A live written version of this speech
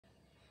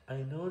I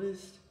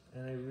noticed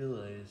and I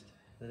realized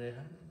that I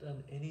hadn't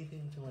done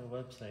anything to my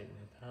website in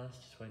the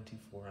past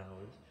 24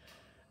 hours.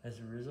 As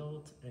a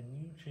result, a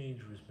new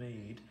change was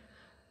made.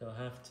 I'll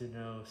have to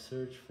now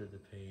search for the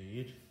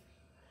page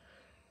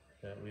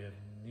that we have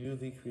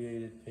newly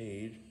created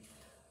page,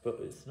 but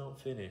it's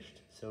not finished,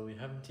 so we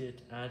haven't yet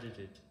added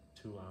it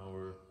to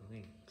our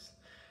links.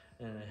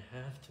 And I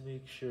have to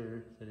make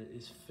sure that it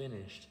is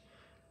finished,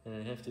 and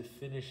I have to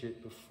finish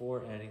it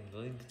before adding the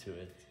link to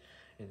it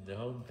in the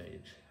home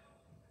page.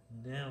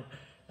 Now,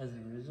 as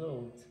a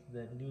result,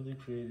 that newly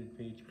created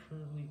page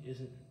currently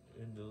isn't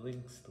in the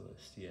links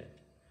list yet.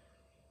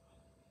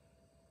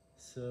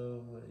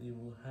 So you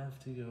will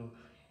have to go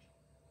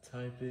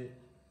type it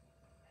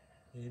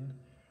in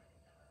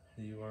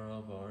the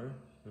URL bar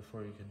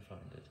before you can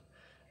find it.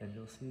 And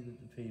you'll see that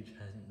the page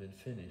hasn't been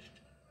finished.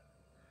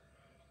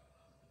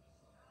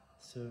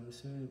 So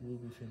soon it will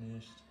be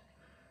finished,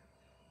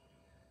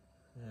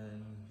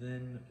 and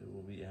then it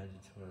will be added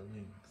to our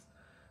links.